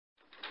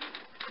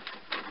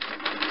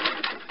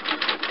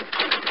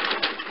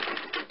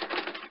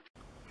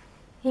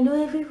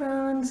Hello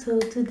everyone, so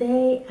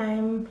today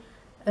I'm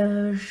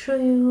show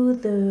you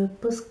the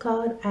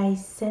postcard I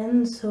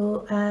sent.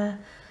 So I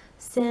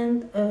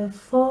sent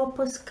 4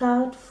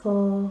 postcards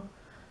uh,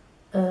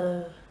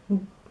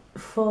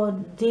 for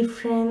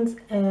different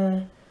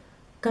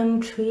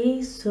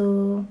countries.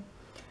 So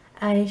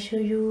I show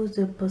you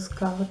the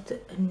postcard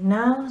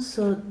now.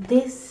 So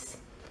this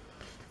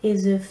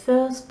is the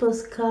first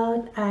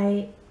postcard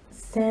I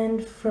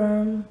sent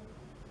from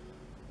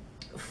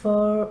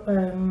for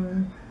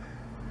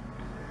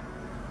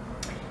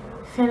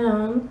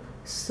Finland.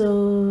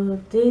 So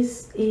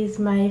this is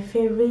my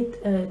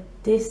favorite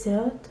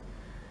dessert,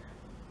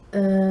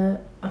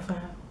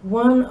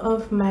 one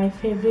of my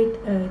favorite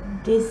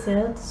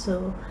desserts.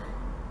 So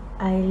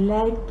I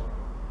like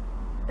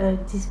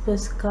this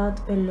postcard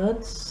a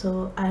lot,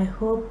 so I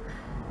hope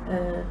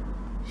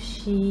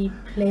she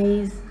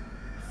plays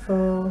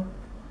for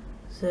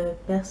the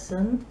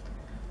person.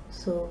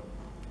 So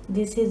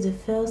this is the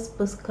first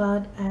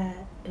postcard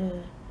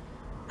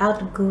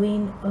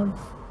outgoing of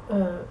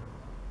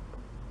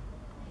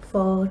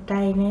for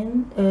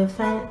Thailand,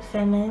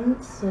 Finland.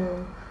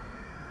 So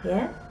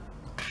yeah,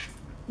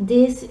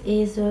 this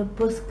is a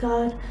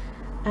postcard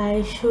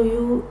I show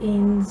you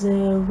in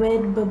the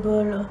red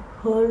bubble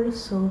hole.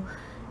 So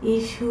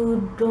if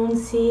you don't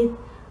see it,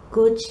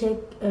 go check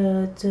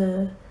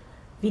the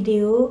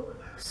video.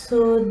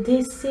 So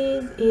this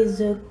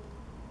is a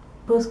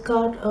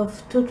postcard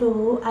of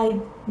Totoro. I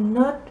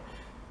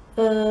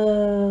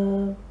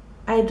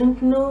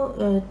don't know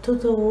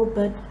Totoro,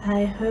 but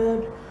I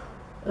heard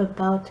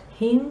about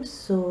him.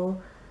 So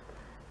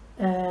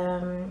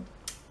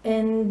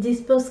and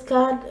this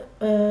postcard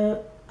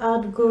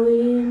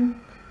outgoing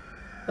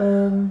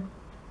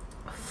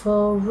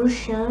for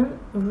Russia.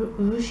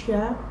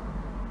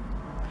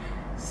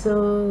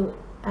 So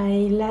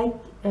I like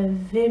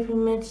very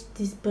much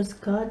this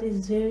postcard.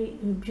 It's very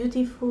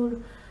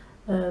beautiful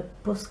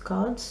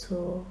postcard.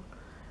 So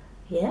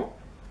yeah,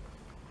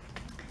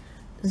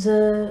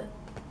 the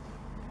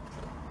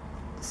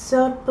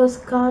third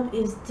postcard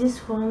is this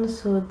one.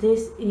 So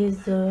this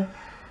is the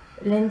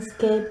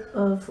landscape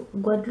of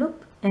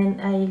Guadeloupe,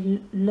 and I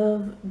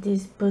love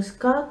this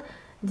postcard.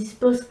 This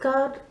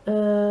postcard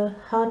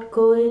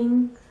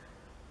outgoing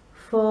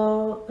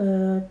for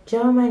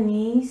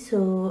Germany.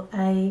 So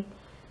I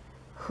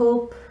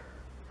hope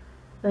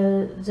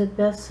the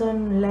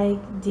person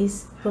like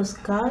this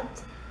postcard.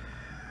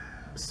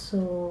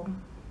 So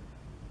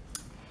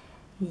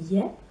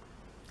yeah.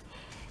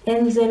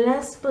 And the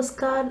last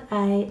postcard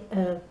I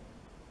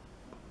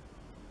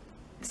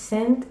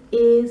sent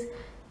is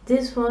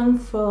this one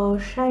for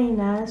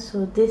China.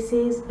 So this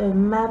is a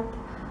map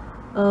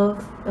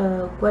of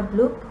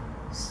Guadeloupe.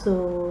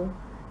 So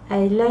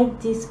I like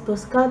this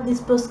postcard.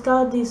 This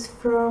postcard is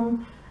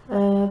from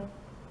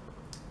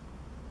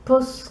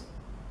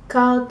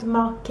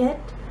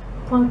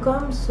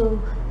postcardmarket.com.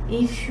 So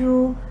if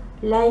you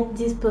like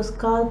this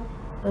postcard,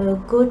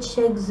 go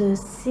check the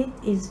site.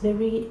 It's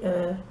very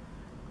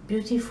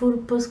beautiful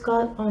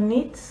postcard on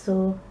it.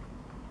 So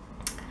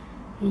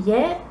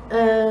yeah,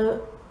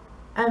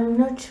 I'm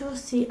not sure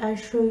if I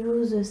show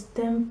you the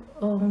stamp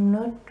or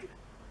not,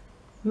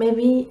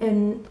 maybe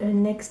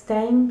next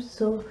time.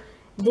 So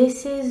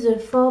this is the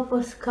 4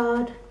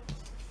 postcard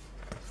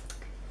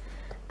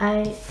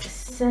I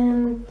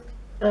sent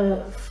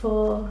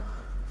for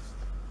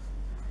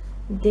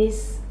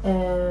this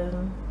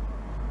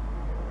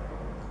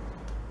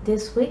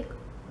week.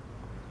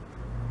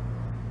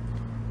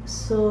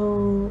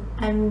 So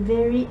I'm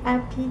very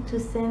happy to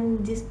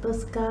send this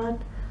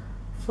postcard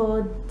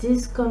for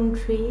this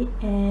country,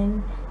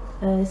 and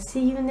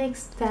see you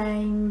next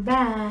time.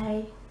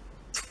 Bye.